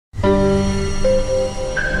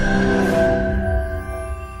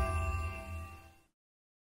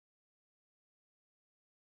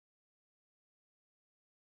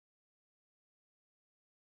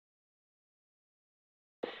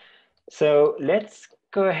So let's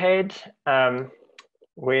go ahead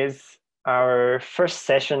with our first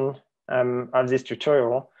session of this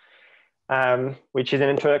tutorial, which is an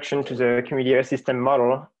introduction to the community Earth system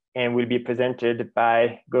model, and will be presented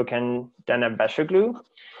by Gokhan Danabasoglu.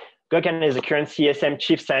 Gokhan is the current CESM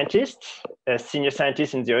Chief Scientist, a senior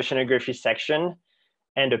scientist in the oceanography section,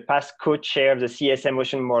 and a past co-chair of the CESM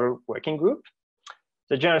Ocean Model Working Group.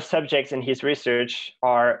 The general subjects in his research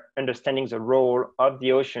are understanding the role of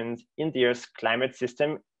the oceans in the Earth's climate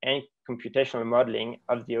system and computational modeling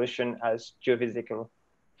of the ocean as geophysical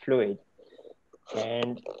fluid.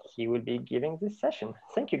 And he will be giving this session.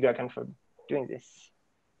 Thank you, Gokhan, for doing this.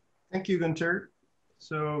 Thank you, Gunter.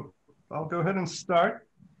 So I'll go ahead and start.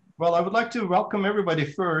 Well, I would like to welcome everybody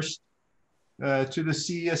first to the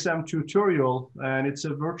CESM tutorial, and it's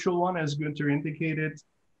a virtual one, as Gunter indicated.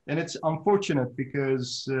 And it's unfortunate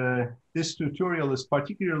because this tutorial is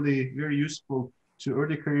particularly very useful to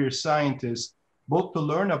early career scientists, both to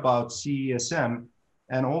learn about CESM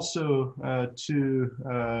and also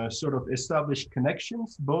to sort of establish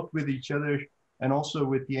connections, both with each other and also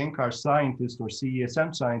with the NCAR scientists or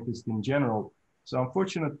CESM scientists in general. So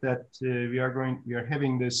unfortunate that we are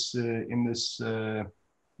having this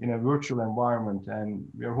in a virtual environment, and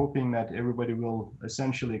we are hoping that everybody will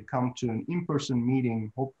essentially come to an in-person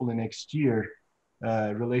meeting, hopefully next year,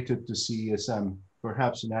 related to CESM,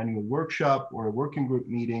 perhaps an annual workshop or a working group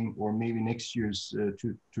meeting, or maybe next year's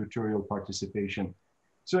tutorial participation.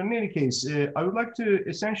 So in any case, I would like to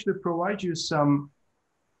essentially provide you some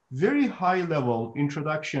very high-level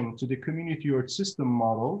introduction to the Community Earth System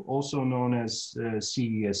model, also known as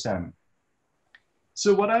CESM.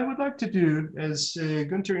 So what I would like to do, as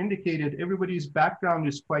Gunter indicated, everybody's background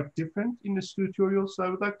is quite different in this tutorial. So I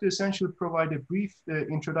would like to essentially provide a brief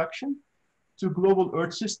introduction to global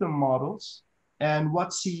Earth system models and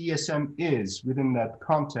what CESM is within that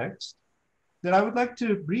context. Then I would like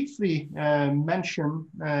to briefly mention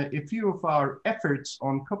a few of our efforts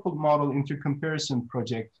on coupled model intercomparison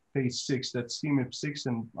project, phase 6, that's CMIP 6.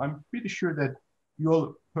 And I'm pretty sure that you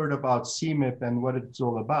all heard about CMIP and what it's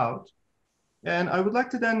all about. And I would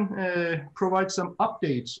like to then provide some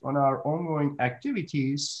updates on our ongoing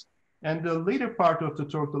activities. And the later part of the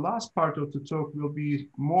talk, the last part of the talk, will be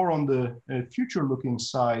more on the future-looking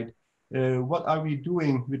side. What are we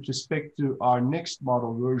doing with respect to our next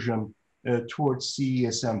model version towards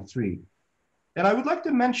CESM 3? And I would like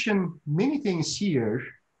to mention many things here,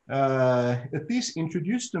 at least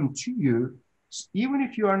introduce them to you, even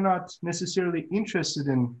if you are not necessarily interested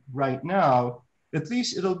in right now. At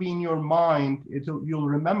least it'll be in your mind, you'll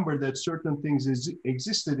remember that certain things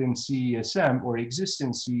existed in CESM or exist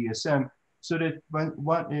in CESM, so that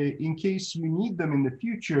in case you need them in the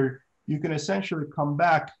future, you can essentially come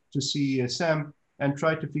back to CESM and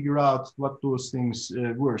try to figure out what those things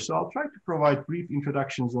were. So I'll try to provide brief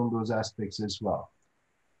introductions on those aspects as well.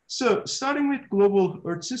 So starting with global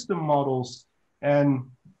Earth system models and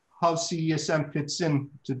how CESM fits in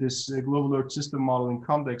to this global Earth system model in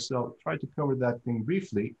context, I'll try to cover that thing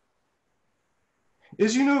briefly.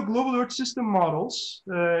 As you know, global Earth system models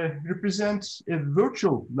represent a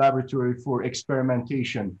virtual laboratory for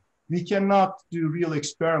experimentation. We cannot do real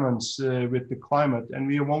experiments with the climate, and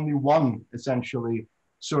we have only one, essentially,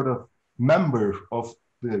 sort of member of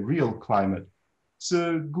the real climate.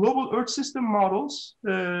 So global Earth system models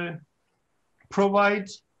provide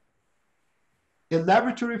a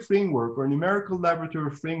laboratory framework or numerical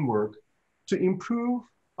laboratory framework to improve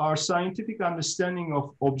our scientific understanding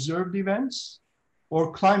of observed events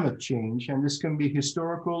or climate change, and this can be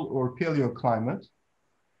historical or paleoclimate.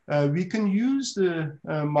 We can use the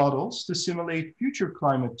models to simulate future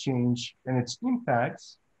climate change and its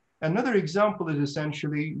impacts. Another example is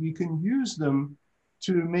essentially we can use them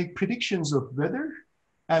to make predictions of weather,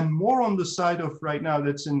 and more on the side of right now,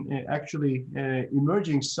 that's in actually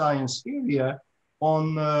emerging science area,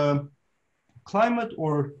 on climate,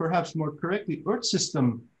 or perhaps more correctly, Earth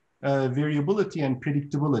system variability and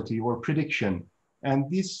predictability or prediction. And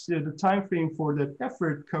this, the time frame for that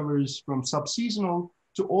effort covers from subseasonal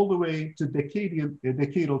to all the way to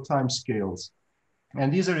decadal time scales.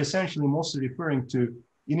 And these are essentially mostly referring to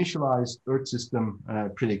initialized Earth system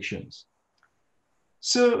predictions.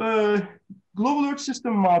 So global Earth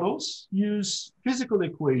system models use physical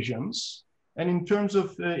equations. And in terms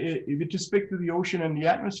of, with respect to the ocean and the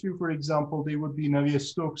atmosphere, for example, they would be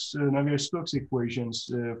Navier-Stokes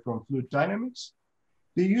equations from fluid dynamics.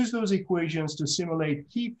 They use those equations to simulate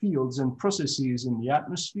key fields and processes in the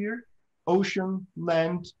atmosphere, ocean,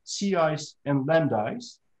 land, sea ice, and land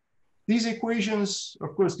ice. These equations,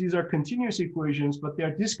 of course, these are continuous equations, but they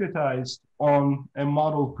are discretized on a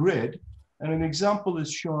model grid. And an example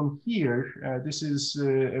is shown here. This is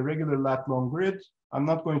a regular lat-long grid. I'm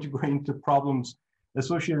not going to go into problems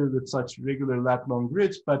associated with such regular lat-long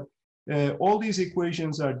grids, but all these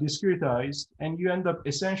equations are discretized, and you end up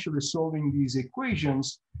essentially solving these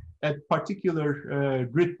equations at particular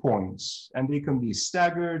grid points, and they can be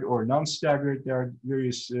staggered or non-staggered. There are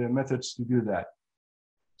various methods to do that.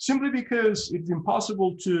 Simply because it's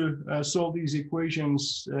impossible to solve these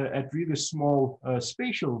equations at really small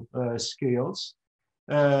spatial scales,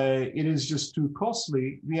 it is just too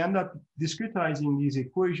costly. We end up discretizing these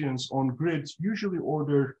equations on grids, usually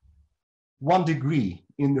order 1 degree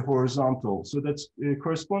in the horizontal. So that's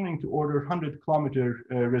corresponding to order 100 kilometer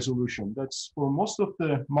resolution. That's for most of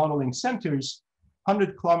the modeling centers,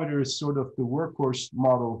 100 kilometers is sort of the workhorse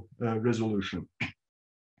model resolution.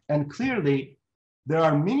 And clearly, there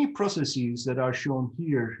are many processes that are shown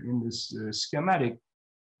here in this schematic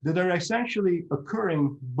that are essentially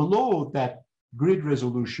occurring below that grid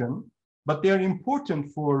resolution, but they are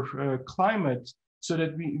important for climate, so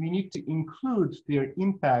that we need to include their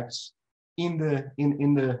impacts in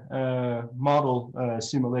the model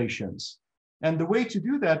simulations. And the way to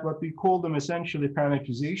do that, what we call them essentially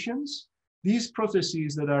parametrizations. These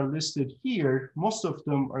processes that are listed here, most of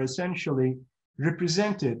them are essentially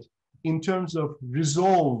represented in terms of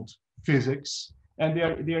resolved physics, and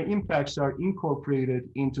their impacts are incorporated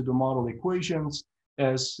into the model equations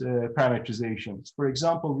as parametrizations. For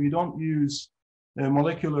example, we don't use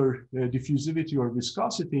molecular diffusivity or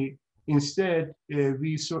viscosity. Instead,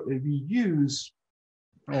 we use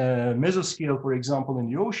mesoscale, for example, in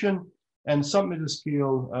the ocean, and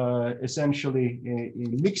sub-mesoscale essentially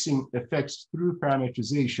mixing effects through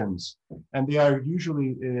parametrizations. And they are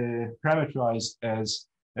usually parameterized as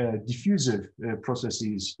diffusive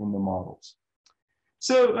processes in the models.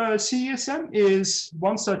 So CESM is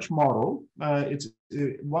one such model. It's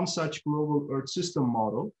one such global Earth system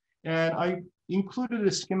model. And I included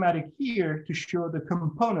a schematic here to show the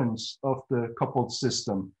components of the coupled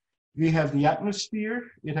system. We have the atmosphere,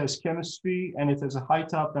 it has chemistry, and it has a high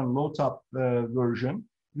top and low top version.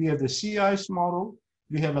 We have the sea ice model,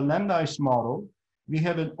 we have a land ice model, we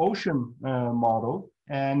have an ocean model,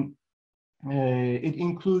 and it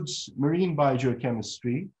includes marine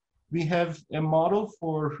biogeochemistry. We have a model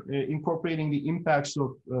for incorporating the impacts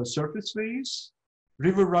of surface waves.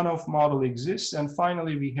 River runoff model exists. And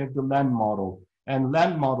finally, we have the land model. And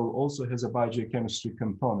land model also has a biogeochemistry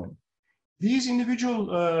component. These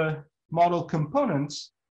individual model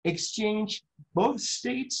components exchange both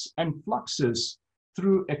states and fluxes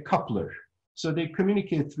through a coupler. So they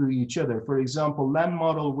communicate through each other. For example, land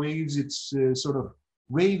model waves its sort of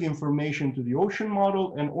wave information to the ocean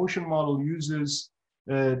model, and ocean model uses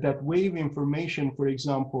that wave information, for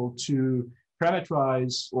example, to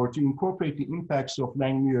parameterize or to incorporate the impacts of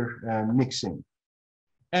Langmuir mixing.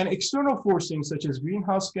 And external forcing, such as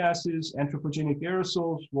greenhouse gases, anthropogenic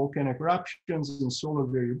aerosols, volcanic eruptions, and solar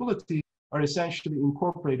variability, are essentially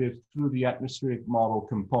incorporated through the atmospheric model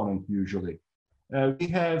component usually. We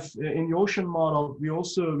have in the ocean model,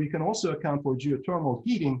 we can also account for geothermal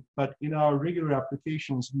heating, but in our regular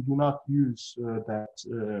applications, we do not use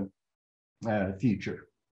that feature.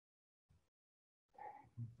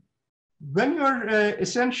 When you're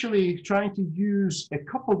essentially trying to use a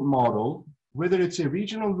coupled model, whether it's a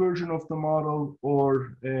regional version of the model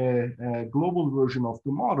or a global version of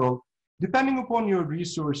the model, depending upon your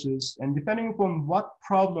resources and depending upon what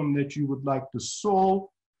problem that you would like to solve,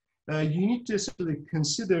 you need to essentially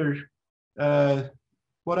consider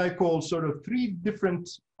what I call sort of 3 different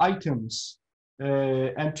items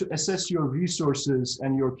and to assess your resources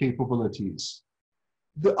and your capabilities.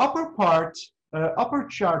 The upper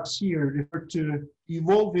charts here refer to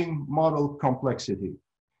evolving model complexity.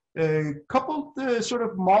 Coupled sort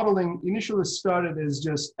of modeling initially started as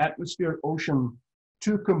just atmosphere-ocean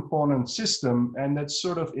 2-component system, and that's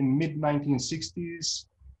sort of in mid-1960s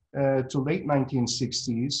to late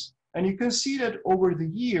 1960s. And you can see that over the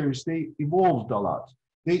years, they evolved a lot.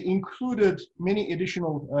 They included many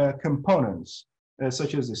additional components,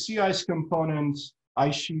 such as the sea ice components,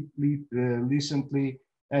 ice sheet recently,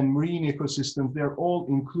 and marine ecosystems. They're all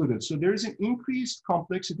included. So there is an increased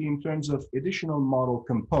complexity in terms of additional model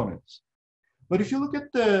components. But if you look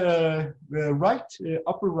at the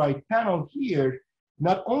upper right panel here,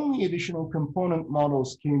 not only additional component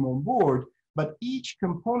models came on board, but each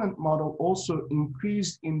component model also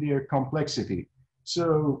increased in their complexity.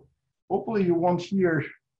 So hopefully you won't hear,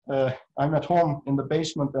 I'm at home in the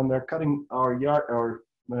basement and they're cutting our yard or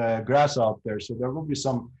grass out there. So there will be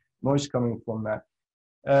some noise coming from that.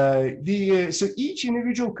 So each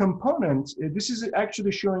individual component, this is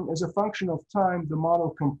actually showing as a function of time, the model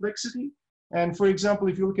complexity. And for example,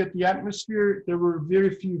 if you look at the atmosphere, there were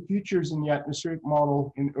very few features in the atmospheric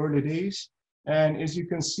model in early days. And as you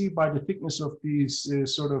can see by the thickness of these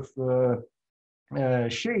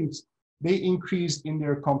shades, they increased in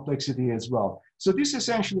their complexity as well. So this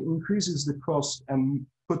essentially increases the cost and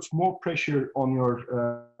puts more pressure on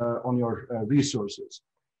your resources.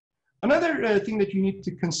 Another thing that you need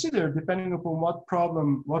to consider, depending upon what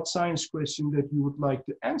problem, what science question that you would like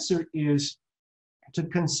to answer, is to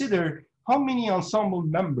consider how many ensemble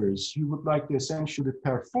members you would like to essentially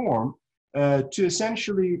perform to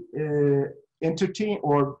essentially entertain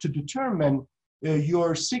or to determine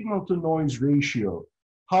your signal to noise ratio.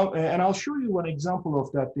 And I'll show you one example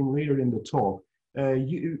of that thing later in the talk.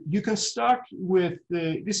 You can start with,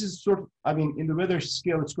 this is sort of, I mean, in the weather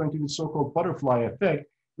scale, it's going to be the so-called butterfly effect.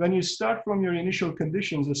 When you start from your initial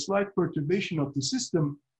conditions, a slight perturbation of the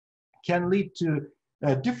system can lead to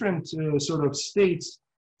different sort of states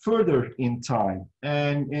further in time.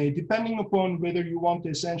 And depending upon whether you want to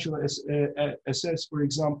essentially assess, for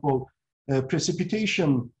example,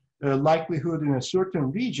 precipitation likelihood in a certain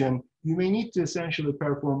region, you may need to essentially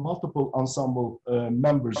perform multiple ensemble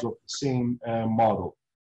members of the same model.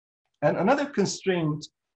 And another constraint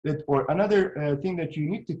that, or another thing that you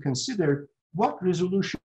need to consider, what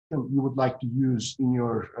resolution you would like to use in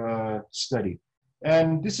your study.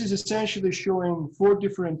 And this is essentially showing 4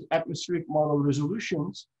 different atmospheric model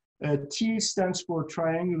resolutions. T stands for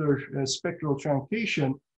triangular spectral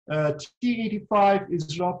truncation. T85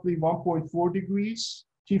 is roughly 1.4 degrees.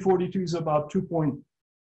 T42 is about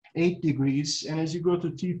 2.8 degrees. And as you go to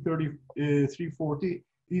T340,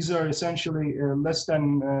 these are essentially less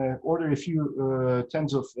than order a few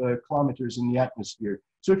tens of kilometers in the atmosphere.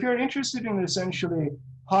 So if you're interested in essentially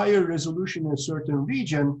higher resolution in a certain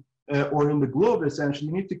region, or in the globe, essentially,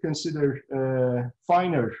 you need to consider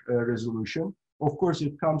finer resolution. Of course,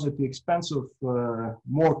 it comes at the expense of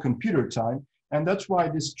more computer time. And that's why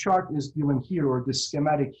this chart is given here, or this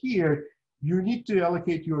schematic here. You need to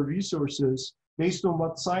allocate your resources based on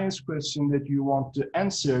what science question that you want to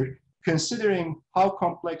answer, considering how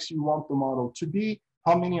complex you want the model to be,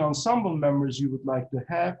 how many ensemble members you would like to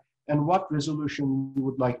have, and what resolution you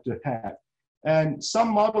would like to have. And some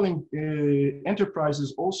modeling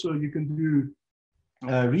enterprises also, you can do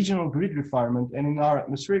regional grid refinement. And in our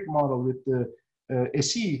atmospheric model with the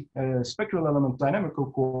SE, spectral element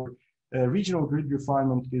dynamical core, regional grid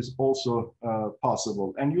refinement is also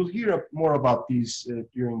possible. And you'll hear more about these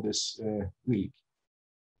during this week.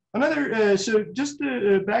 Another, so just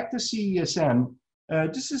back to CESM,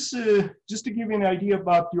 this is just to give you an idea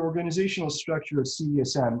about the organizational structure of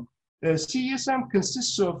CESM. CESM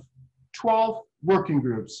consists of 12 working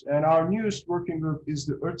groups, and our newest working group is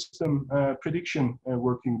the Earth System Prediction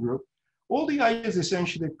Working Group. All the ideas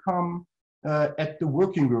essentially come at the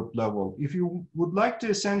working group level. If you would like to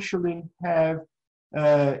essentially have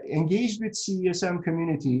engaged with CESM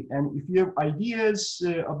community, and if you have ideas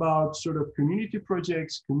about sort of community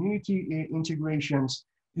projects, community integrations,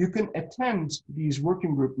 you can attend these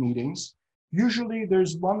working group meetings. Usually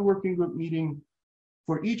there's one working group meeting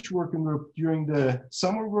for each working group during the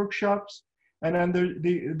summer workshops, and then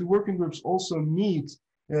the working groups also meet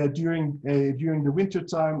during the winter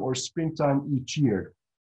time or springtime each year.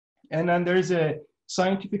 And then there's a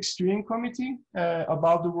scientific steering committee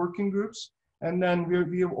about the working groups, and then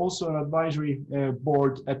we have also an advisory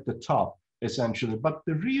board at the top, essentially. But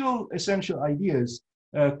the real essential ideas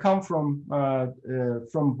come from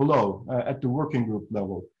below at the working group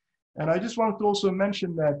level. And I just wanted to also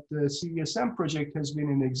mention that the CESM project has been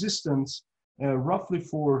in existence roughly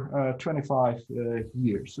for 25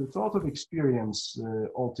 years. So it's a lot of experience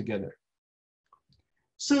altogether.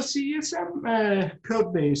 So CESM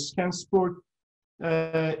code base can support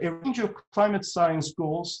a range of climate science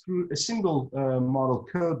goals through a single model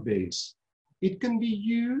code base. It can be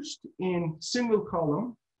used in single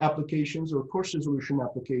column applications or coarse resolution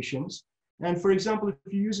applications. And for example,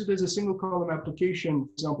 if you use it as a single column application,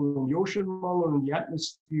 for example, in the ocean model or in the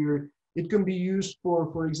atmosphere, it can be used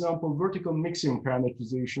for example, vertical mixing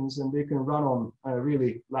parameterizations, and they can run on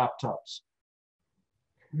really laptops.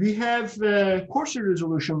 We have coarser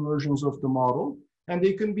resolution versions of the model, and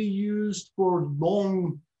they can be used for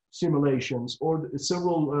long simulations or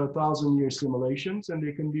several thousand-year simulations, and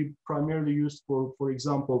they can be primarily used for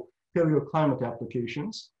example, paleoclimate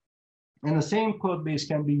applications. And the same code base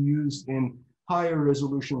can be used in higher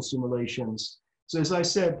resolution simulations. So as I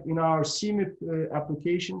said, in our CMIP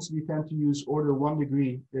applications, we tend to use order 1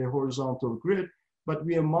 degree horizontal grid, but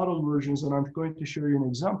we have model versions, and I'm going to show you an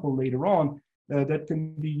example later on that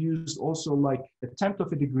can be used also like 1/10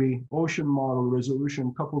 of a degree ocean model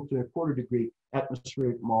resolution coupled to a 1/4 degree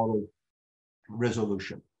atmospheric model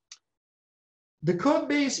resolution. The code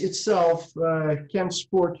base itself can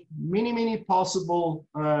support many possible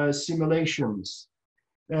simulations.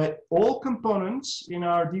 All components in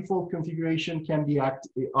our default configuration can be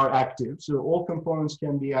are active, so all components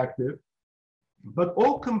can be active. But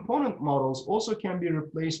all component models also can be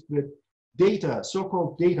replaced with data,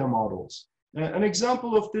 so-called data models. An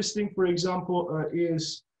example of this thing, for example,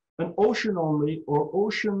 is an ocean-only or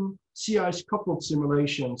ocean sea ice coupled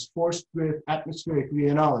simulations forced with atmospheric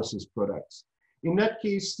reanalysis products. In that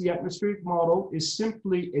case, the atmospheric model is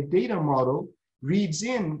simply a data model, reads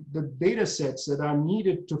in the data sets that are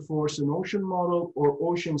needed to force an ocean model or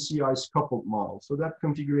ocean sea ice coupled model. So that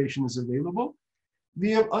configuration is available. We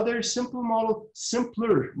have other simpler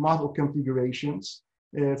model configurations.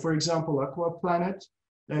 For example, Aquaplanet.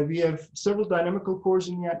 We have several dynamical cores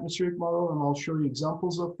in the atmospheric model, and I'll show you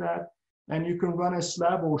examples of that. And you can run a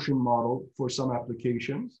slab ocean model for some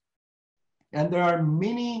applications. And there are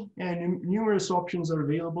many and numerous options that are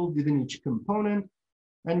available within each component.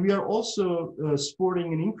 And we are also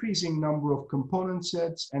supporting an increasing number of component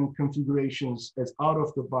sets and configurations as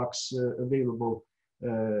out-of-the-box available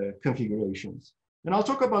configurations. And I'll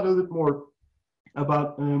talk about a little bit more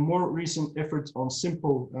about more recent efforts on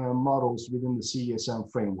simple models within the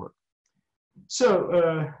CESM framework.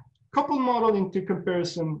 So coupled model into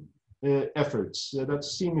comparison efforts,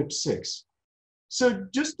 that's CMIP6. So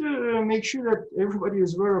just to make sure that everybody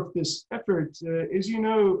is aware of this effort, as you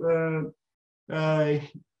know,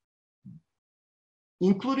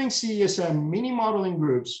 including CESM, many modeling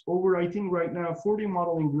groups, over I think right now 40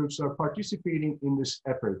 modeling groups are participating in this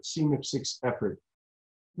effort, CMIP6 effort.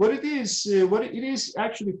 What it is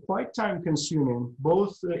actually quite time consuming.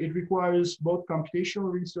 It requires both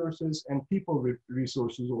computational resources and people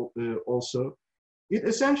resources also. It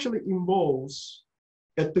essentially involves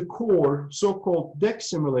at the core so-called DEC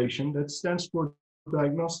simulation, that stands for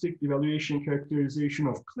Diagnostic Evaluation Characterization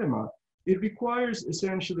of Clima. It requires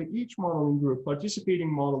essentially each modeling group,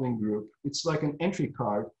 participating modeling group, it's like an entry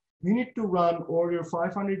card. You need to run over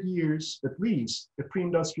 500 years at least a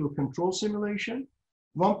pre-industrial control simulation,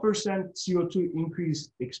 1% CO2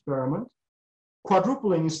 increase experiment,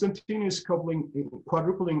 instantaneous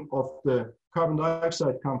quadrupling of the carbon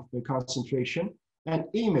dioxide concentration, and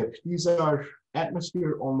AMIP. These are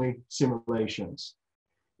atmosphere-only simulations.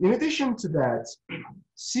 In addition to that,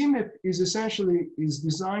 CMIP is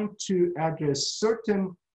designed to address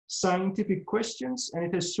certain scientific questions, and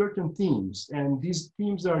it has certain themes. And these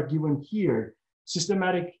themes are given here: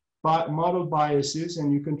 systematic model biases,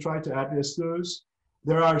 and you can try to address those.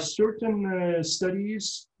 There are certain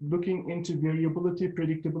studies looking into variability,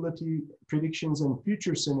 predictability, predictions, and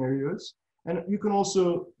future scenarios. And you can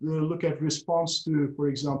also look at response to, for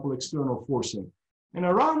example, external forcing. And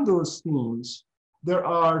around those themes, there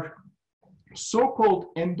are so-called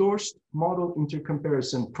endorsed model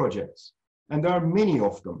intercomparison projects. And there are many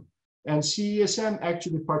of them. And CESM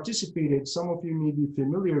actually participated. Some of you may be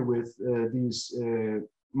familiar with these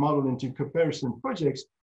model intercomparison projects.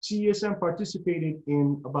 CESM participated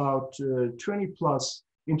in about 20 plus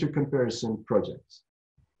intercomparison projects.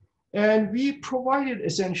 And we provided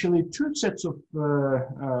essentially two sets of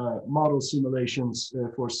model simulations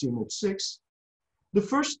for CMIP6. The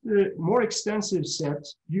first, more extensive set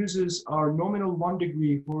uses our nominal 1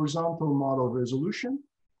 degree horizontal model resolution.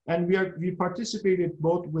 And we participated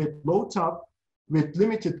both with low top, with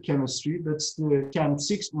limited chemistry, that's the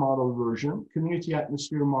CAM6 model version, Community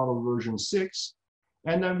Atmosphere Model version 6.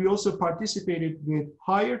 And then we also participated with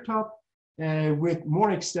higher top, with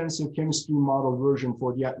more extensive chemistry model version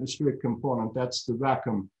for the atmospheric component. That's the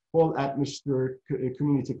WACCM, Whole Atmospheric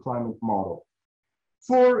Community Climate Model.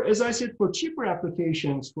 For, as I said, for cheaper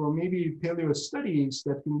applications, for maybe paleo studies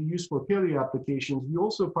that can be used for paleo applications, we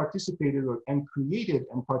also participated and created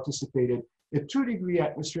and participated a 2 degree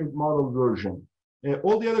atmospheric model version.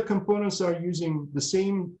 All the other components are using the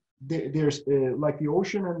same. There's like the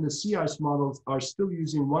ocean and the sea ice models are still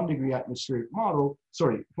using 1 degree atmospheric model,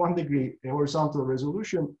 1 degree horizontal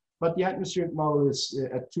resolution, but the atmospheric model is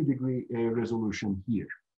at 2 degree resolution here.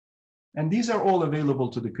 And these are all available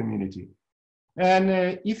to the community. And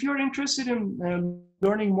if you're interested in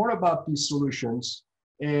learning more about these solutions,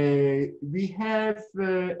 we have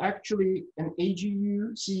actually an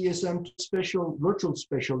AGU CESM virtual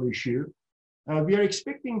special issue. We are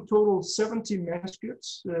expecting total 70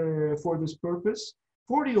 manuscripts for this purpose.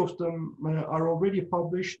 40 of them are already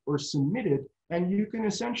published or submitted, and you can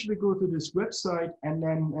essentially go to this website and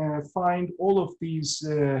then find all of these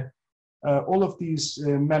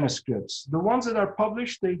manuscripts. The ones that are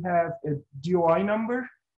published, they have a DOI number,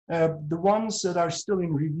 The ones that are still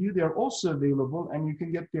in review, they are also available, and you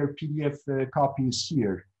can get their PDF copies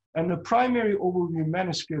here. And the primary overview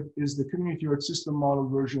manuscript is the Community Earth System Model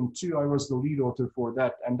version 2. I was the lead author for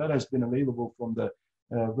that, and that has been available from the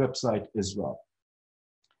website as well.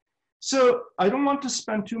 So I don't want to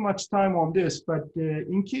spend too much time on this, but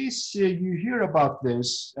in case you hear about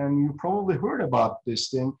this, and you probably heard about this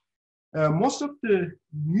thing, most of the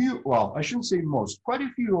new, well, I shouldn't say most, quite a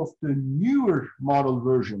few of the newer model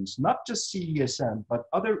versions, not just CESM, but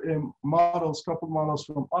other models, couple models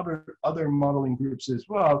from other modeling groups as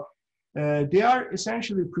well, they are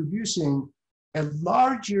essentially producing a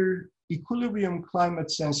larger equilibrium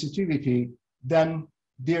climate sensitivity than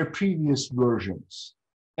their previous versions.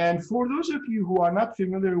 And for those of you who are not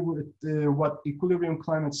familiar with what equilibrium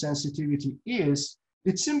climate sensitivity is,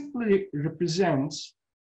 it simply represents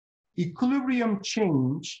equilibrium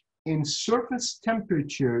change in surface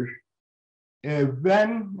temperature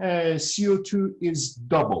when CO2 is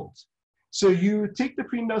doubled. So you take the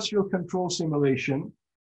pre-industrial control simulation,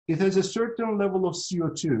 it has a certain level of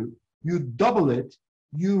CO2, you double it,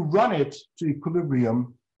 you run it to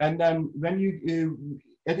equilibrium, and then when you,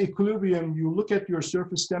 at equilibrium, you look at your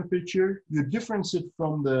surface temperature, you difference it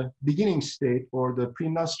from the beginning state or the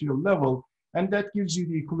pre-industrial level, and that gives you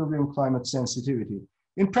the equilibrium climate sensitivity.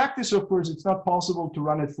 In practice, of course, it's not possible to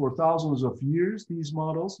run it for thousands of years, these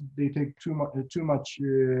models. They take too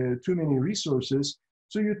many resources.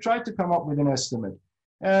 So you try to come up with an estimate.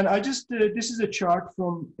 And I just, this is a chart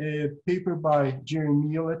from a paper by Jerry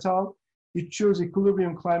Neal et al. It shows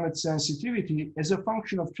equilibrium climate sensitivity as a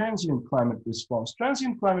function of transient climate response.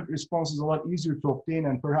 Transient climate response is a lot easier to obtain,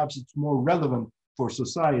 and perhaps it's more relevant for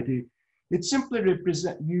society. It simply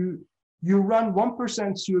represents, you run 1%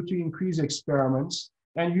 CO2 increase experiments,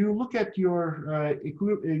 and you look at your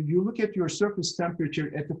surface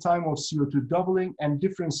temperature at the time of CO2 doubling and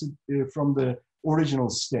difference it from the original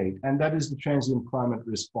state, and that is the transient climate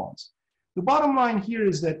response. The bottom line here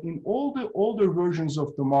is that in all the older versions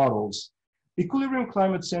of the models, equilibrium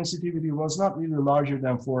climate sensitivity was not really larger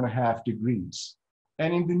than 4.5 degrees.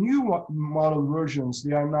 And in the new model versions,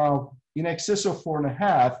 they are now in excess of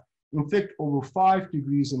 4.5, in fact, over 5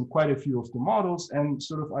 degrees in quite a few of the models. And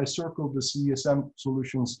sort of I circled the CESM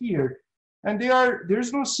solutions here. And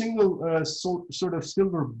there's no single sort of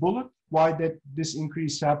silver bullet why this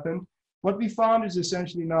increase happened. What we found is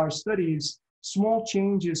essentially in our studies, small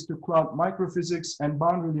changes to cloud microphysics and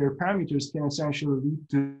boundary layer parameters can essentially lead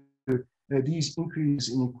to these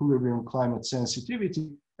increases in equilibrium climate sensitivity.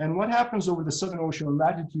 And what happens over the southern ocean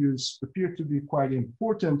latitudes appear to be quite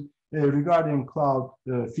important regarding cloud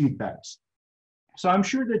feedbacks. So I'm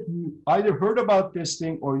sure that you either heard about this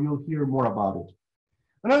thing or you'll hear more about it.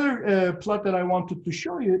 Another plot that I wanted to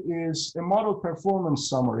show you is a model performance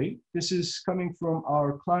summary. This is coming from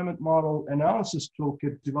our climate model analysis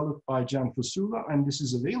toolkit developed by Can Fasula, and this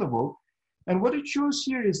is available. And what it shows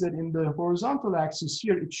here is that in the horizontal axis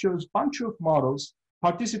here, it shows a bunch of models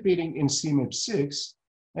participating in CMIP6.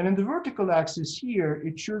 And in the vertical axis here,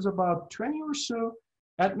 it shows about 20 or so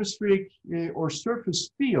atmospheric or surface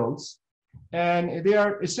fields. And they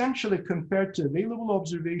are essentially compared to available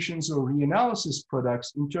observations or reanalysis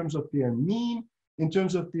products in terms of their mean, in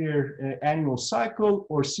terms of their annual cycle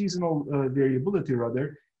or seasonal variability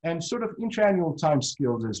rather, and sort of intra-annual time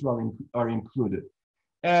scales as well are included.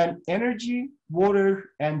 And energy,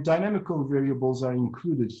 water, and dynamical variables are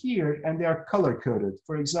included here, and they are color-coded.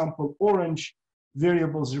 For example, orange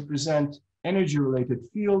variables represent energy-related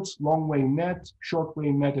fields, long-wave net,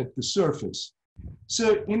 short-wave net at the surface.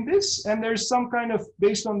 So in this, and there's some kind of,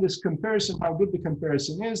 based on this comparison, how good the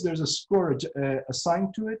comparison is, there's a score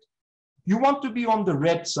assigned to it. You want to be on the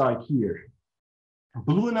red side here.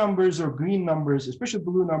 Blue numbers or green numbers, especially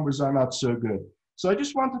blue numbers, are not so good. So I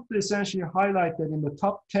just wanted to essentially highlight that in the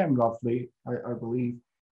top 10, roughly, I believe,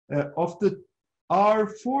 our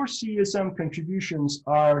 4 CESM contributions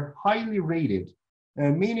are highly rated,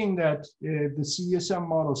 meaning that the CESM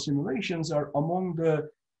model simulations are among the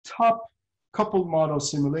top coupled model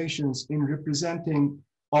simulations in representing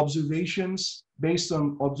observations based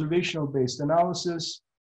on observational-based analysis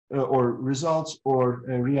or results or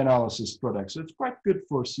reanalysis products. So it's quite good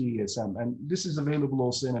for CESM. And this is available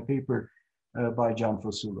also in a paper by Can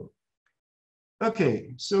Fasula.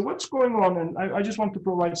 Okay, so what's going on? And I just want to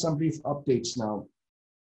provide some brief updates now.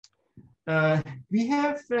 We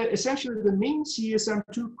have essentially the main CESM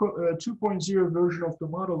 2.0 version of the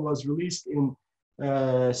model was released in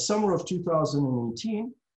summer of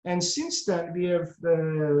 2018. And since then, we have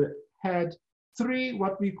had 3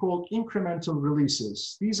 what we call incremental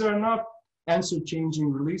releases. These are not answer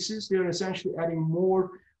changing releases. They're essentially adding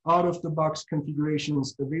more out-of-the-box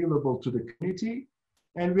configurations available to the community.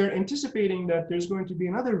 And we're anticipating that there's going to be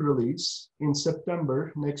another release in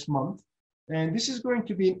September next month. And this is going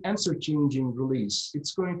to be an answer-changing release.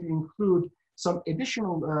 It's going to include some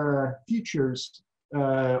additional features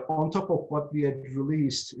on top of what we had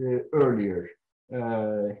released earlier.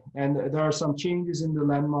 And there are some changes in the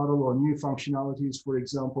land model or new functionalities, for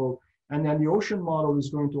example. And then the ocean model is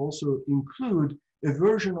going to also include a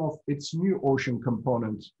version of its new ocean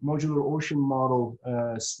component, modular ocean model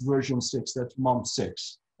version 6, that's MOM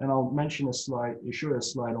 6. And I'll mention a slide, show a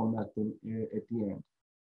slide on that at the end.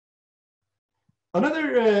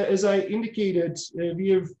 Another, as I indicated, we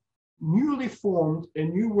have newly formed a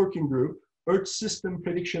new working group, Earth System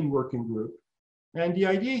Prediction Working Group. And the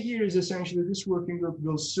idea here is essentially this working group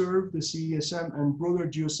will serve the CESM and broader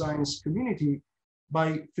geoscience community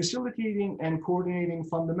by facilitating and coordinating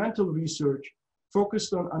fundamental research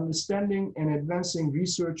focused on understanding and advancing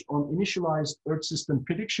research on initialized Earth system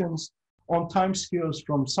predictions on timescales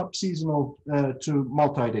from subseasonal to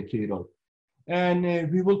multi-decadal.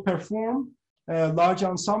 And we will perform large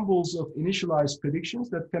ensembles of initialized predictions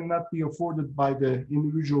that cannot be afforded by the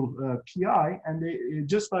individual PI. And they,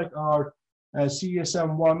 just like our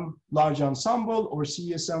CESM1 large ensemble or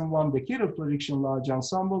CESM1 decadal prediction large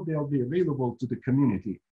ensemble, they'll be available to the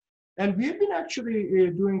community. And we've been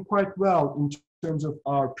actually doing quite well in terms of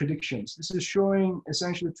our predictions. This is showing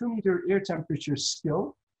essentially 2-meter air temperature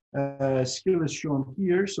skill. Skill is shown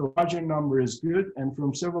here, so larger number is good, and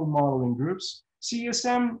from several modeling groups.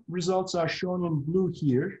 CSM results are shown in blue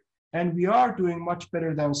here, and we are doing much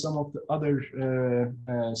better than some of the other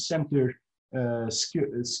center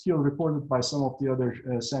skill reported by some of the other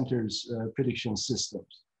centers' prediction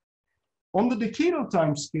systems. On the decadal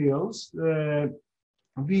time scales,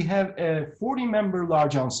 we have a 40-member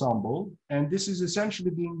large ensemble, and this is essentially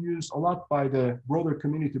being used a lot by the broader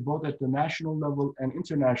community, both at the national level and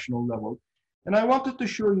international level. And I wanted to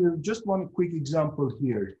show you just one quick example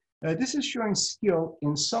here. This is showing skill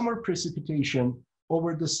in summer precipitation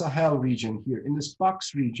over the Sahel region here, in this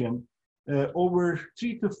box region, over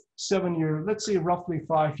 3 to 7 year, let's say roughly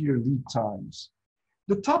 5-year lead times.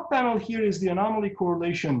 The top panel here is the anomaly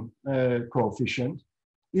correlation coefficient.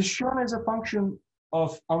 It's shown as a function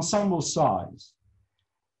of ensemble size.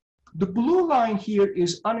 The blue line here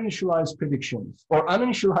is uninitialized predictions or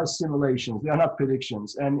uninitialized simulations. They are not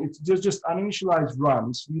predictions, and it's just uninitialized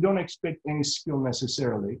runs. We don't expect any skill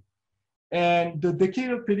necessarily. And the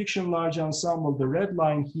decadal prediction large ensemble, the red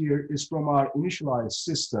line here, is from our initialized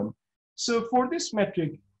system. So for this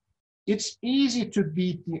metric, it's easy to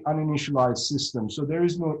beat the uninitialized system, so there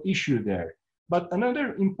is no issue there. But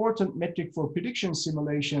another important metric for prediction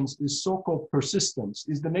simulations is so-called persistence.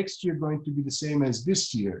 Is the next year going to be the same as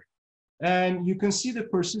this year? And you can see the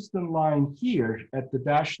persistent line here at the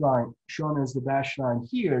dash line, shown as the dash line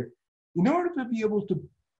here. In order to be able to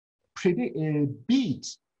predict, beat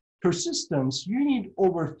persistence, you need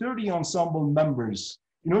over 30 ensemble members.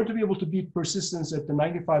 In order to be able to beat persistence at the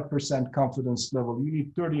 95% confidence level, you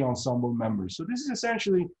need 30 ensemble members. So this is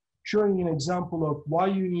essentially showing an example of why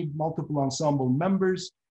you need multiple ensemble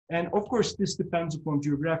members. And of course, this depends upon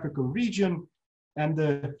geographical region and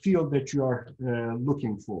the field that you are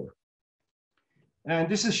looking for. And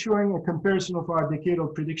this is showing a comparison of our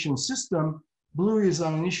decadal prediction system. Blue is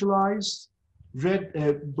uninitialized,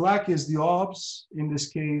 black is the OBS in this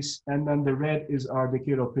case, and then the red is our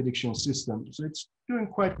decadal prediction system. So it's doing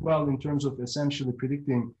quite well in terms of essentially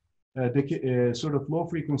predicting sort of low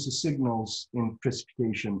frequency signals in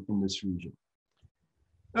precipitation in this region.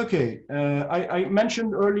 Okay, I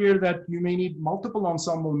mentioned earlier that you may need multiple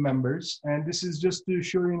ensemble members, and this is just to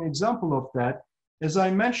show you an example of that. As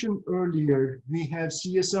I mentioned earlier, we have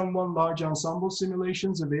CSM1 large ensemble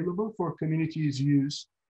simulations available for community's use.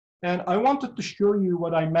 And I wanted to show you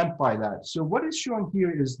what I meant by that. So what is shown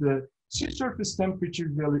here is the sea surface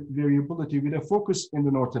temperature variability with a focus in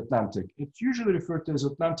the North Atlantic. It's usually referred to as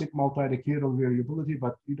Atlantic multi-decadal variability,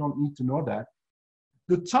 but you don't need to know that.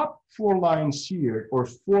 The top 4 lines here, or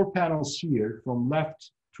 4 panels here from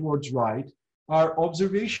left towards right, are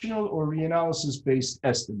observational or reanalysis-based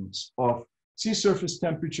estimates of sea surface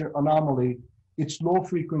temperature anomaly, its low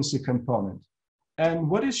frequency component. And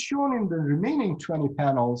what is shown in the remaining 20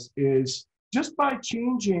 panels is just by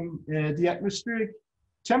changing the atmospheric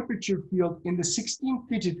temperature field in the 16th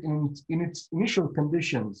digit in its initial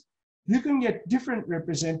conditions, you can get different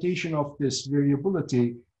representation of this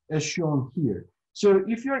variability as shown here. So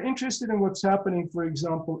if you're interested in what's happening, for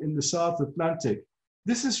example, in the South Atlantic,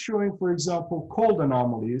 this is showing, for example, cold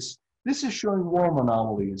anomalies. This is showing warm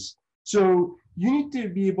anomalies. So you need to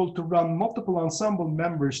be able to run multiple ensemble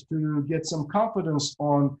members to get some confidence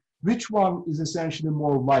on which one is essentially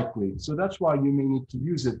more likely. So that's why you may need to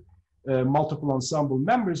use it, multiple ensemble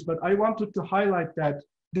members. But I wanted to highlight that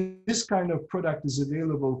this kind of product is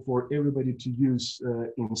available for everybody to use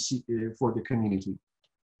for the community.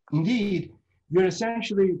 Indeed, we're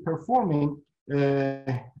essentially performing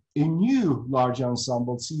a new large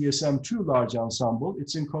ensemble, CESM2 large ensemble.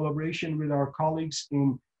 It's in collaboration with our colleagues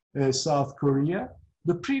in South Korea.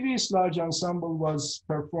 The previous large ensemble was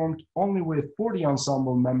performed only with 40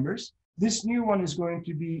 ensemble members. This new one is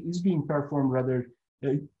being performed rather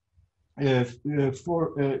we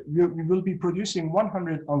will be producing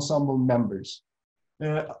 100 ensemble members.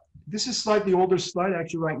 This is slightly older slide.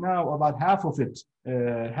 Actually, right now, about half of it,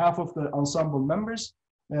 half of the ensemble members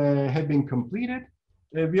have been completed.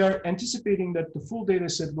 We are anticipating that the full data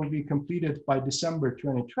set will be completed by December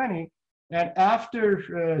 2020. And after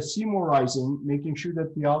CMORizing, making sure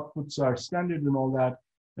that the outputs are standard and all that,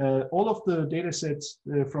 all of the data sets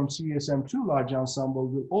from CESM2 large ensemble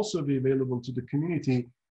will also be available to the community,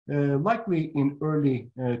 likely in early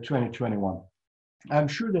 2021. I'm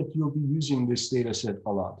sure that you'll be using this data set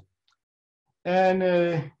a lot. And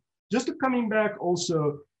just coming back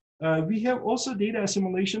also, we have also data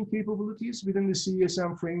assimilation capabilities within the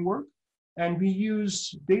CESM framework. And we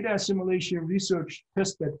use data assimilation research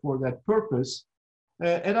testbed for that purpose.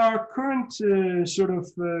 At our current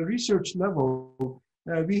research level,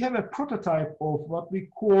 we have a prototype of what we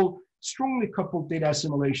call strongly coupled data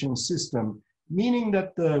assimilation system, meaning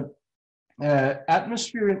that the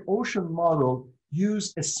atmosphere and ocean model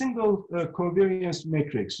use a single covariance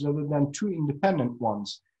matrix rather than two independent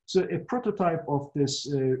ones. So a prototype of this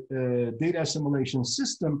data assimilation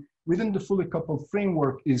system within the fully coupled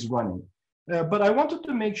framework is running. But I wanted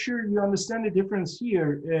to make sure you understand the difference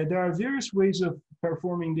here. There are various ways of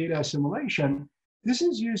performing data assimilation. This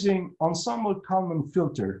is using ensemble Kalman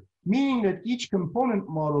filter, meaning that each component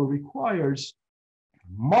model requires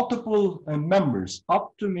multiple members,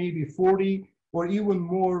 up to maybe 40 or even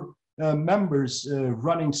more members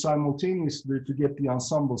running simultaneously to get the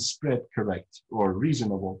ensemble spread correct or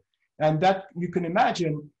reasonable. And that you can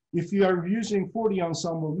imagine, if you are using 40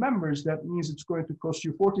 ensemble members, that means it's going to cost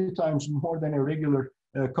you 40 times more than a regular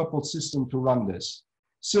coupled system to run this.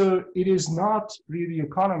 So it is not really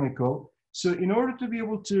economical. So in order to be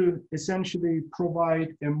able to essentially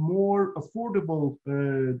provide a more affordable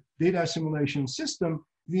data assimilation system,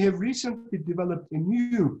 we have recently developed a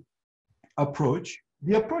new approach.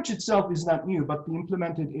 The approach itself is not new, but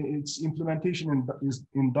its implementation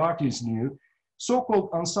in Dart is new, so-called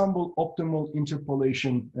ensemble optimal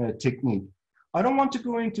interpolation technique. I don't want to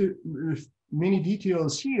go into many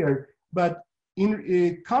details here, but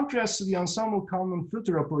in contrast to the ensemble Kalman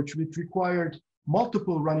filter approach, which required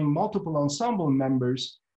running multiple ensemble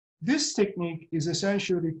members, this technique is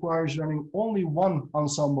essentially requires running only one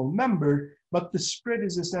ensemble member, but the spread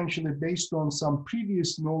is essentially based on some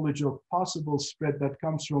previous knowledge of possible spread that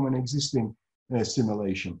comes from an existing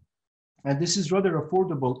simulation. And this is rather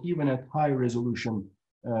affordable even at high resolution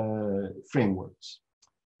frameworks.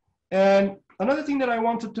 And another thing that I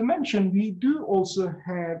wanted to mention, we do also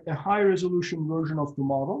have a high resolution version of the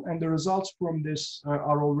model, and the results from this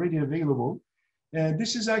are already available.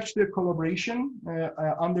 This is actually a collaboration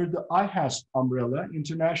under the IHASP umbrella,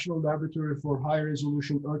 International Laboratory for High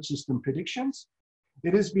Resolution Earth System Predictions.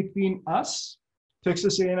 It is between us,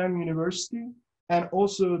 Texas A&M University, and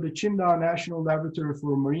also the Qingdao National Laboratory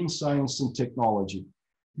for Marine Science and Technology.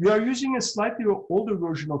 We are using a slightly older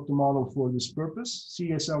version of the model for this purpose,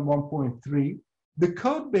 CESM 1.3. The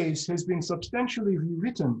code base has been substantially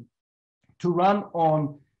rewritten to run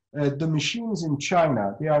on the machines in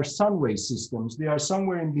China. They are Sunway systems. They are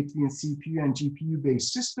somewhere in between CPU and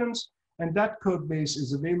GPU-based systems, and that code base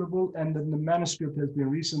is available, and then the manuscript has been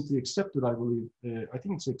recently accepted, I believe. I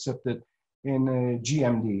think it's accepted in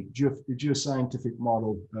GMD, Geoscientific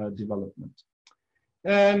Model Development.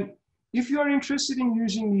 And if you are interested in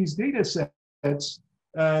using these data sets,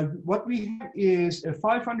 what we have is a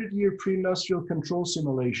 500-year pre-industrial control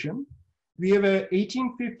simulation. We have a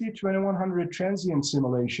 1850-2100 transient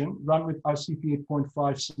simulation run with RCP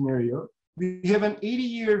 8.5 scenario. We have an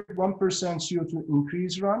 80-year 1% CO2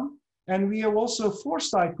 increase run. And we have also 4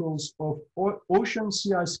 cycles of ocean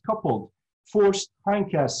sea ice coupled forced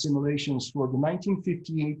hindcast simulations for the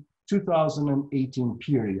 1958-2018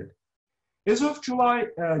 period. As of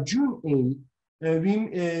June 8,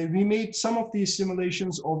 we made some of these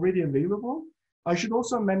simulations already available. I should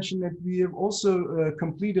also mention that we have also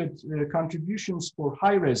completed contributions for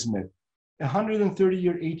HiResMed, a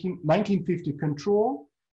 130-year 1950 control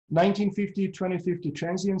 1950-2050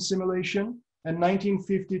 transient simulation, and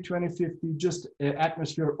 1950-2050 just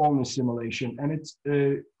atmosphere only simulation. And it's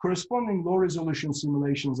corresponding low resolution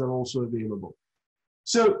simulations are also available.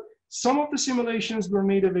 So some of the simulations were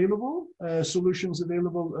made available, solutions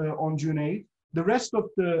available on June 8th. The rest of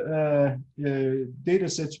the data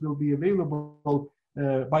sets will be available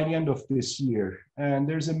by the end of this year. And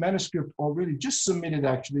there's a manuscript already just submitted,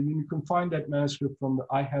 actually. You can find that manuscript from the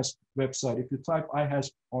IHASP website. If you type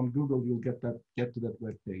IHASP on Google, you'll get to that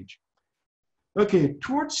web page. Okay,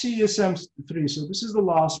 towards CESM 3. So this is the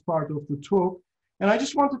last part of the talk. And I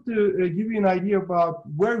just wanted to give you an idea about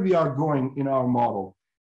where we are going in our model.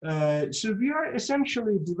 So we are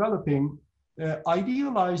essentially developing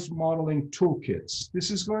idealized modeling toolkits. This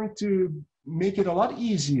is going to make it a lot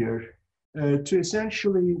easier to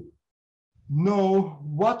essentially know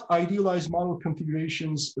what idealized model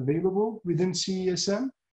configurations available within CESM.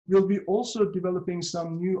 We'll be also developing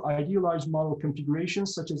some new idealized model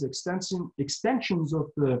configurations, such as extensions of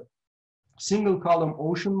the single column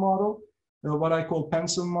ocean model, what I call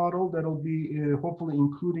pencil model, that'll be hopefully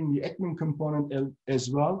including the Ekman component as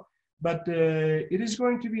well. But it is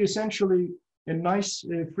going to be essentially a nice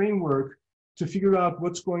framework to figure out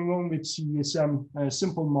what's going on with CESM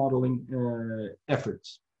simple modeling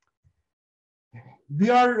efforts. We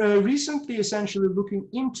are recently essentially looking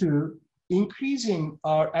into increasing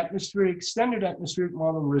our standard atmospheric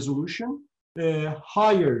model resolution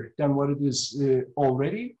higher than what it is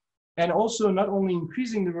already. And also not only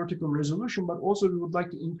increasing the vertical resolution, but also we would like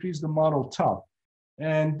to increase the model top.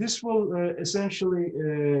 And this will essentially,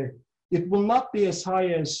 it will not be as high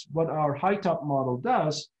as what our high top model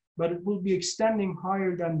does, but it will be extending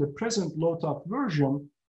higher than the present low top version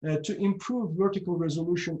to improve vertical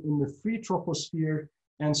resolution in the free troposphere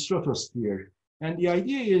and stratosphere. And the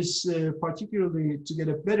idea is particularly to get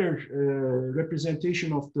a better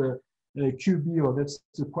representation of the QBO, that's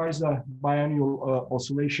the quasi-biennial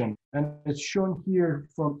oscillation. And it's shown here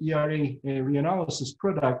from ERA reanalysis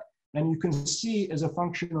product. And you can see as a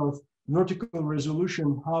function of vertical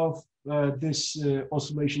resolution how this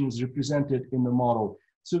oscillation is represented in the model.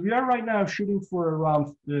 So we are right now shooting for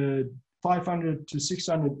around 500 to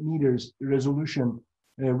 600 meters resolution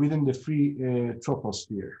within the free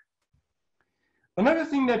troposphere. Another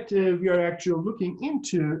thing that we are actually looking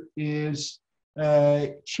into is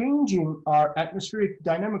changing our atmospheric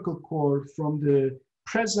dynamical core from the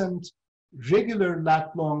present regular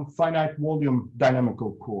lat-long finite volume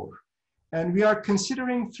dynamical core. And we are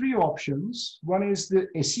considering three options. One is the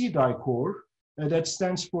SEDI core, that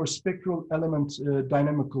stands for Spectral Element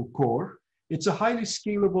Dynamical Core. It's a highly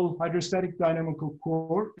scalable hydrostatic dynamical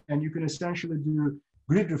core, and you can essentially do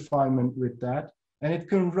grid refinement with that. And it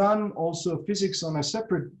can run also physics on a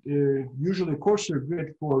separate, usually coarser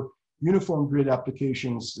grid for uniform grid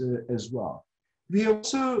applications as well. We have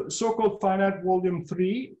also so-called finite volume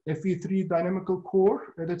 3, FE3 dynamical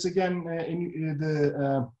core. That's again in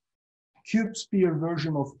the cube sphere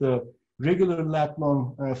version of the regular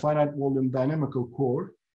lat-long finite volume dynamical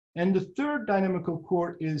core. And the third dynamical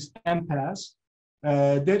core is MPAS.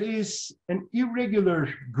 That is an irregular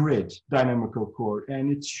grid dynamical core,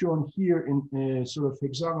 and it's shown here in sort of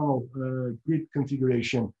hexagonal grid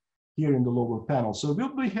configuration here in the lower panel. So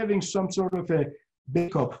we'll be having some sort of a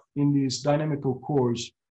backup in these dynamical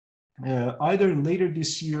cores either later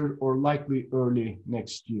this year or likely early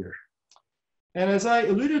next year. And as I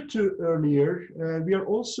alluded to earlier, we are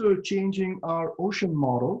also changing our ocean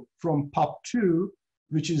model from POP2,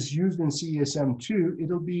 which is used in CESM2,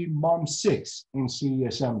 it'll be MOM6 in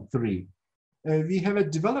CESM3. We have a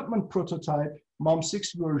development prototype,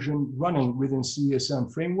 MOM6 version, running within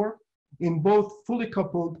CESM framework in both fully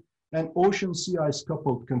coupled and ocean sea ice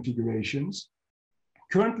coupled configurations.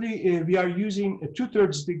 Currently, we are using a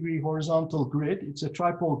 2/3 degree horizontal grid. It's a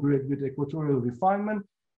tripole grid with equatorial refinement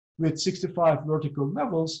with 65 vertical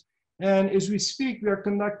levels. And as we speak, we are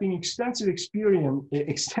conducting extensive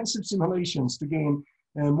simulations to gain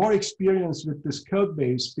more experience with this code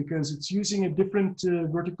base, because it's using a different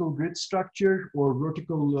vertical grid structure or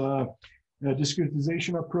vertical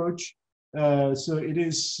discretization approach. So it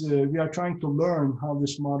is, we are trying to learn how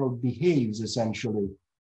this model behaves essentially.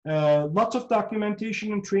 Lots of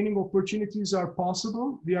documentation and training opportunities are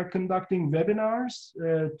possible. We are conducting webinars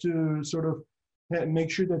to sort of make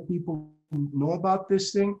sure that people know about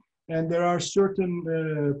this thing. And there are certain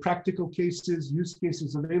practical cases, use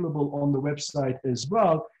cases available on the website as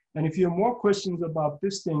well. And if you have more questions about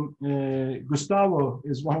this thing, Gustavo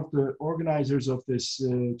is one of the organizers of this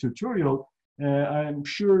tutorial. I'm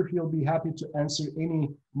sure he'll be happy to answer any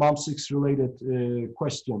MOM6 related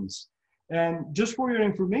questions. And just for your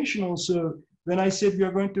information also, when I said we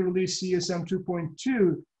are going to release CESM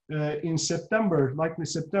 2.2 in September, likely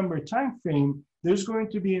September timeframe, there's going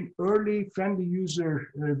to be an early friendly user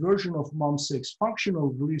version of MOM6, functional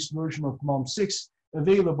release version of MOM6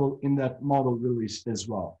 available in that model release as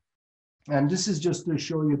well. And this is just to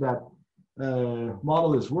show you that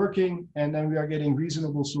model is working, and then we are getting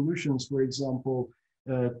reasonable solutions, for example,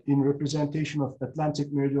 in representation of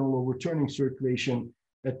Atlantic meridional overturning circulation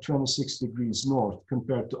at 26 degrees north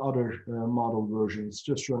compared to other model versions,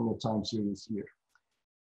 just showing the time series here.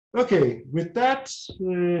 Okay, with that,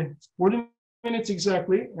 40 minutes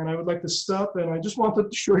exactly, and I would like to stop, and I just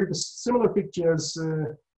wanted to show you the similar picture as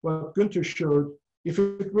what Günther showed. If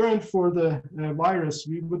it weren't for the virus,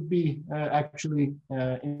 we would be actually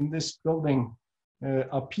in this building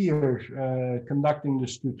up here conducting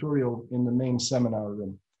this tutorial in the main seminar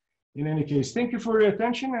room. In any case, thank you for your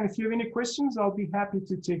attention, and if you have any questions, I'll be happy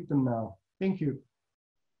to take them now. Thank you.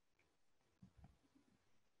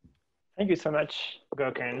 Thank you so much,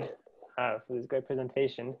 Gokhan, for this great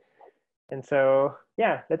presentation. And so,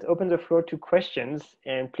 yeah, let's open the floor to questions,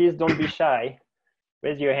 and please don't be shy.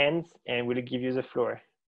 Raise your hands and we'll give you the floor.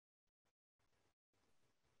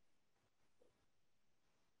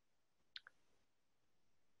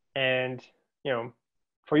 And, you know,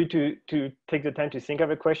 for you to take the time to think of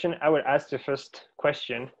a question, I will ask the first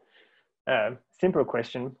question, simple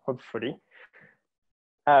question, hopefully.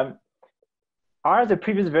 Are the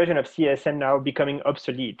previous version of CESM now becoming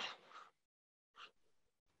obsolete?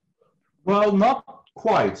 Well, not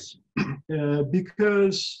quite,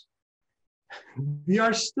 because we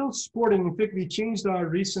are still supporting. In fact, we changed our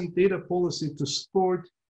recent data policy to support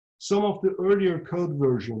some of the earlier code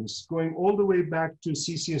versions, going all the way back to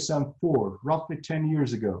CCSM 4, roughly 10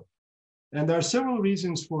 years ago. And there are several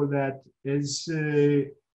reasons for that. As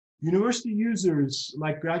university users,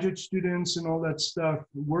 like graduate students and all that stuff,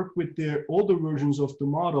 work with their older versions of the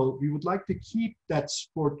model, we would like to keep that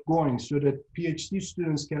support going so that PhD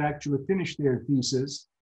students can actually finish their thesis.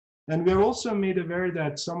 And we're also made aware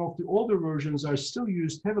that some of the older versions are still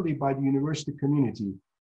used heavily by the university community.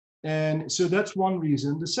 And so that's one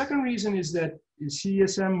reason. The second reason is that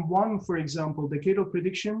CESM 1, for example, decadal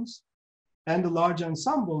predictions and the large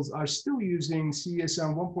ensembles are still using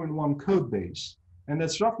CESM 1.1 code base. And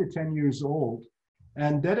that's roughly 10 years old.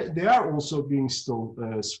 And that they are also being still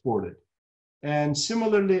supported. And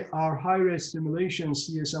similarly, our high-res simulation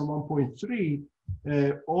CESM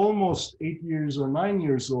 1.3, almost 8 years or 9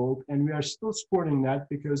 years old, and we are still supporting that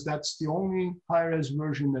because that's the only high-res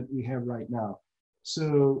version that we have right now.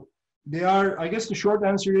 So they are, I guess the short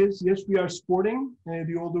answer is, yes, we are supporting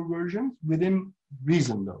the older versions within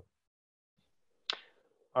reason though.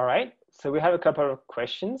 All right, so we have a couple of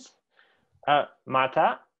questions.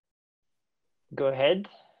 Marta, go ahead,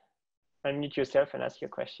 unmute yourself and ask your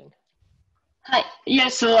question. Hi, yeah,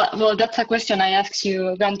 so, well, that's a question I asked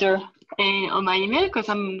you, Günther, on my email, because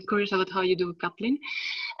I'm curious about how you do coupling.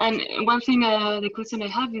 And one thing, the question I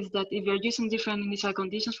have is that if you're using different initial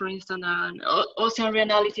conditions, for instance, ocean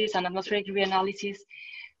reanalysis and atmospheric reanalysis,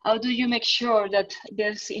 how do you make sure that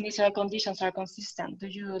those initial conditions are consistent? Do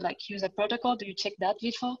you like use a protocol? Do you check that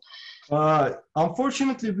before?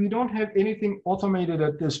 Unfortunately, we don't have anything automated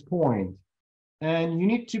at this point. And you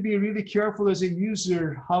need to be really careful as a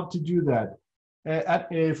user how to do that.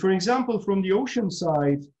 For example, from the ocean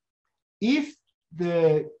side, if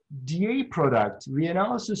the DA product,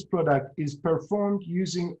 reanalysis product, is performed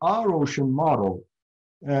using our ocean model,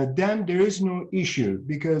 then there is no issue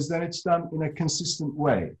because then it's done in a consistent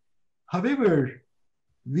way. However,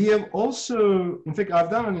 we have also, in fact, I've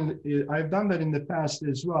done that in the past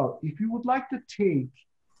as well. If you would like to take,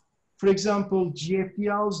 for example,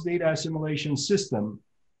 GFDL's data assimilation system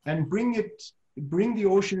and bring the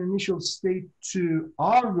ocean initial state to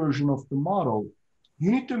our version of the model, you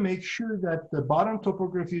need to make sure that the bottom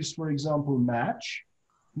topographies, for example, match.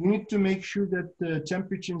 You need to make sure that the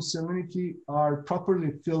temperature and salinity are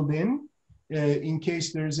properly filled in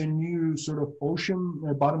case there's a new sort of ocean,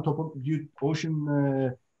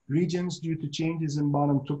 ocean regions due to changes in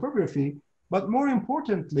bottom topography. But more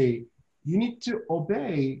importantly, you need to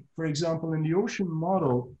obey, for example, in the ocean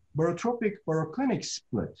model, barotropic baroclinic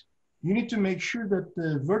split. You need to make sure that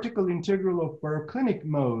the vertical integral of baroclinic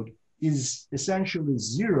mode is essentially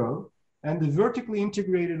 0, and the vertically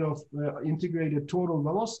integrated total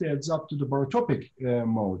velocity adds up to the barotropic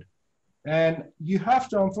mode. And you have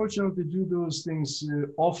to, unfortunately, do those things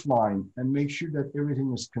offline and make sure that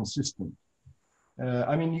everything is consistent.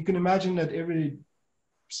 I mean, you can imagine that every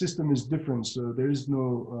system is different, so there is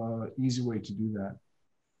no easy way to do that.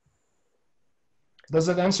 Does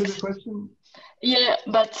that answer the question? Yeah,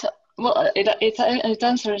 but It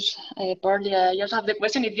answers partly you have the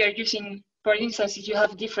question. If you're using, for instance, if you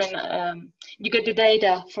have different, you get the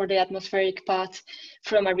data for the atmospheric part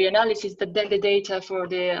from a reanalysis, but then the data for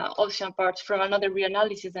the ocean part from another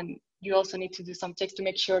reanalysis, and you also need to do some checks to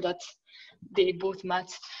make sure that they both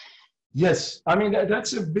match. Yes, I mean,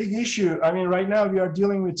 that's a big issue. I mean, right now we are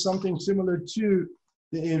dealing with something similar to,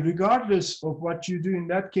 regardless of what you do in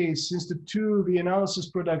that case, since the two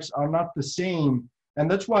reanalysis products are not the same. And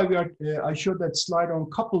that's why we are, I showed that slide on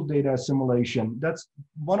coupled data assimilation. That's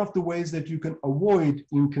one of the ways that you can avoid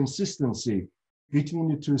inconsistency between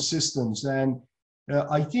the two systems. And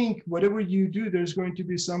I think whatever you do, there's going to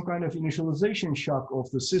be some kind of initialization shock of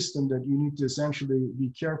the system that you need to essentially be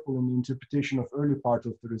careful in the interpretation of early part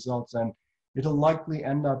of the results. And it'll likely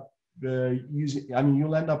end up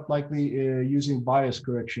you'll end up likely using bias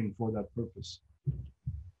correction for that purpose.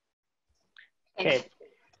 Okay,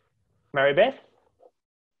 Maribeth?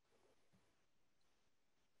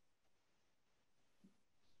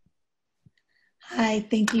 Hi,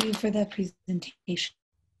 thank you for the presentation.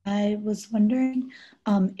 I was wondering,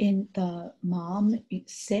 in the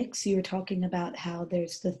MOM6, you were talking about how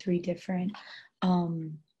there's the 3 different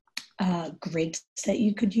grids that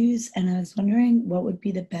you could use, and I was wondering what would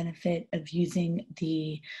be the benefit of using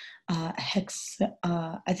the I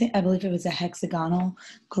believe it was a hexagonal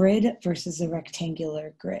grid versus a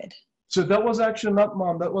rectangular grid. So that was actually not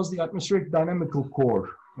MOM, that was the atmospheric dynamical core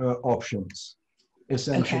options,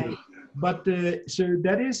 essentially. Okay. But so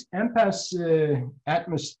that is MPAS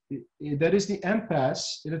that is the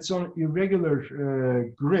MPAS, it's on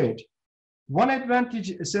irregular grid. One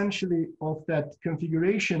advantage essentially of that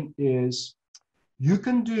configuration is you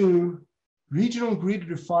can do regional grid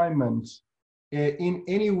refinement in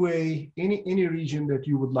any way, any region that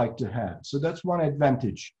you would like to have. So that's one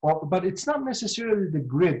advantage. But it's not necessarily the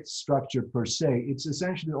grid structure per se, it's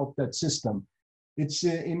essentially of that system. It's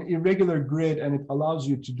in irregular grid and it allows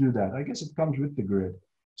you to do that. I guess it comes with the grid.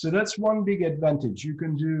 So that's one big advantage. You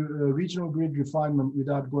can do regional grid refinement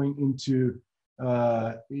without going into,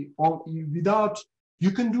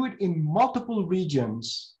 you can do it in multiple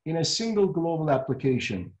regions in a single global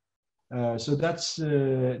application. So that's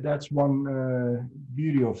one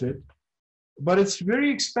beauty of it. But it's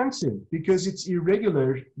very expensive because it's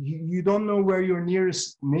irregular. You don't know where your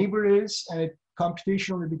nearest neighbor is, and it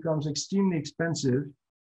computationally becomes extremely expensive.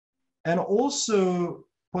 And also,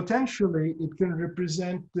 potentially, it can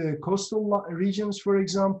represent the coastal regions, for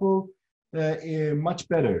example, much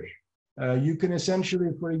better. You can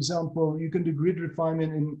essentially, for example, you can do grid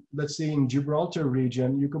refinement in, let's say, in Gibraltar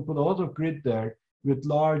region. You can put a lot of grid there with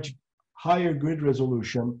large, higher grid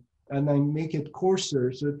resolution, and then make it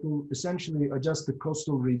coarser, so it will essentially adjust the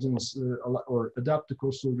coastal regions or adapt the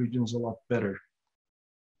coastal regions a lot better.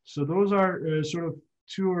 So those are sort of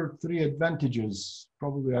 2 or 3 advantages.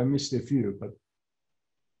 Probably I missed a few, but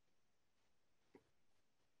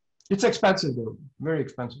it's expensive though, very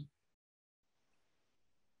expensive.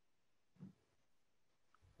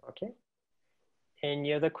 Okay.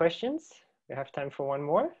 Any other questions? We have time for one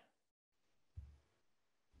more.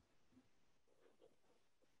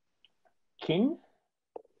 Kin?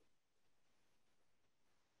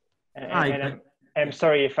 Hi. I'm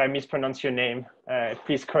sorry if I mispronounce your name.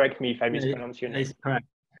 Please correct me if I mispronounce your name. That's correct.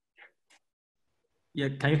 Yeah,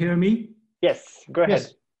 can you hear me? Yes, go ahead.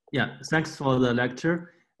 Yes. Yeah, thanks for the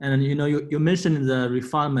lecture. And you know, you mentioned the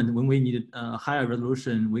refinement. When we need a higher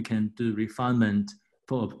resolution, we can do refinement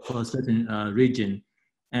for a certain region.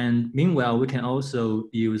 And meanwhile, we can also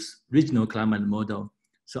use regional climate model.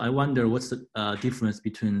 So I wonder what's the difference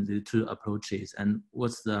between the 2 approaches and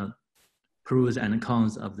what's the pros and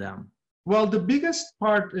cons of them? Well, the biggest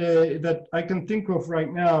part that I can think of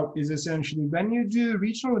right now is essentially when you do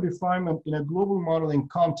regional refinement in a global modeling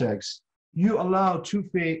context, you allow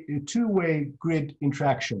two-way grid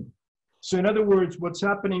interaction. So in other words, what's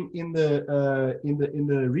happening in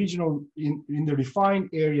the regional, in the refined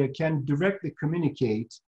area can directly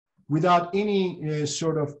communicate without any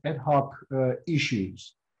sort of ad hoc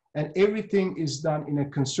issues. And everything is done in a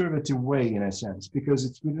conservative way, in a sense, because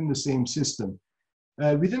it's within the same system.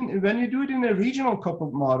 When you do it in a regional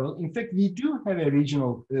coupled model, in fact, we do have a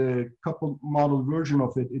regional coupled model version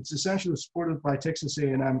of it. It's essentially supported by Texas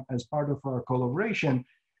A&M as part of our collaboration.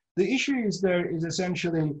 The issue is there is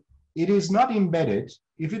essentially, it is not embedded.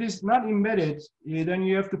 If it is not embedded, then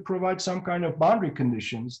you have to provide some kind of boundary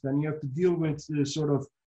conditions. Then you have to deal with sort of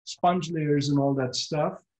sponge layers and all that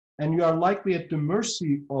stuff. And you are likely at the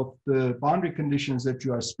mercy of the boundary conditions that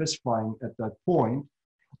you are specifying at that point.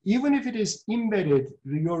 Even if it is embedded,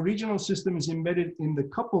 your regional system is embedded in the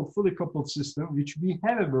fully coupled system, which we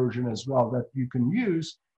have a version as well that you can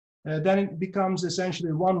use. then it becomes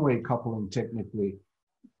essentially one-way coupling technically.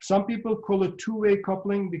 Some people call it two-way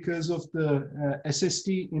coupling because of the SST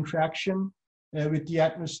interaction with the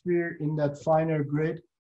atmosphere in that finer grid.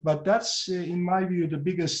 But that's, in my view, the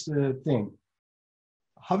biggest thing.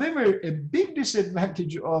 However, a big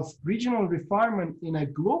disadvantage of regional refinement in a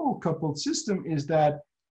global coupled system is that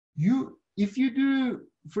if you do,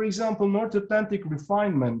 for example, North Atlantic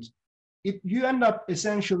refinement, you end up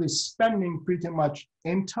essentially spending pretty much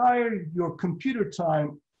entire your computer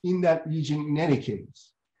time in that region in any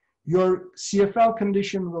case. Your CFL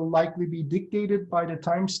condition will likely be dictated by the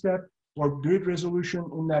time step or grid resolution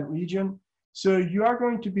in that region. So you are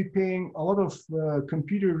going to be paying a lot of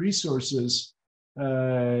computer resources.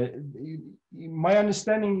 My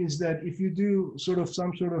understanding is that if you do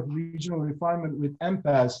some sort of regional refinement with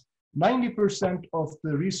MPAS, 90% of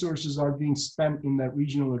the resources are being spent in that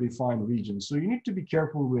regionally refined region. So you need to be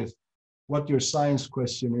careful with what your science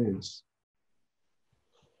question is.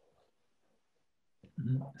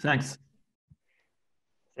 Thanks.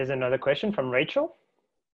 There's another question from Rachel.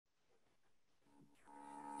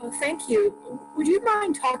 Oh, thank you. Would you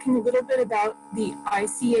mind talking a little bit about the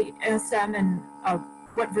ICESM and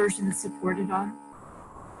what version is supported on?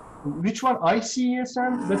 Which one?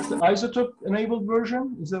 ICESM? That's the isotope-enabled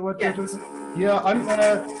version? Is that what you're talking about? Yeah,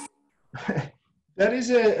 that is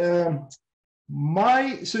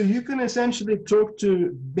so you can essentially talk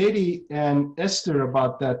to Betty and Esther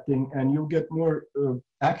about that thing, and you'll get more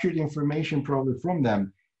accurate information probably from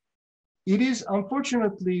them. It is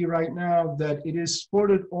unfortunately right now that it is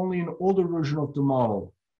supported only in older version of the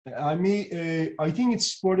model. I think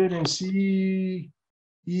it's supported in CESM1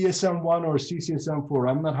 or CCSM4.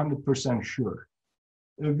 I'm not 100% sure.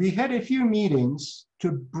 We had a few meetings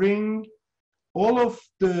to bring all of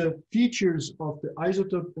the features of the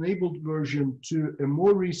isotope-enabled version to a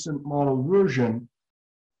more recent model version.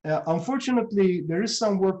 Unfortunately, there is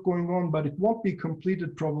some work going on, but it won't be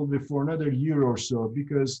completed probably for another year or so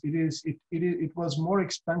because it was more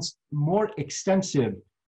extensive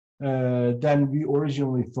than we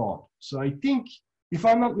originally thought. So I think, if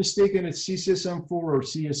I'm not mistaken, it's CCSM4 or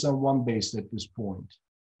CSM1 based at this point.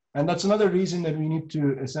 And that's another reason that we need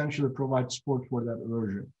to essentially provide support for that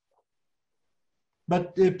version.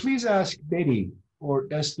 But please ask Betty or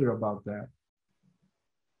Esther about that.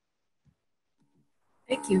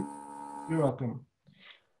 Thank you. You're welcome.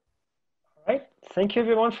 All right. Thank you,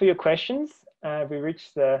 everyone, for your questions. We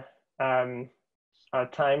reached the our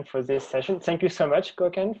time for this session. Thank you so much,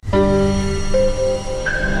 Gokhan.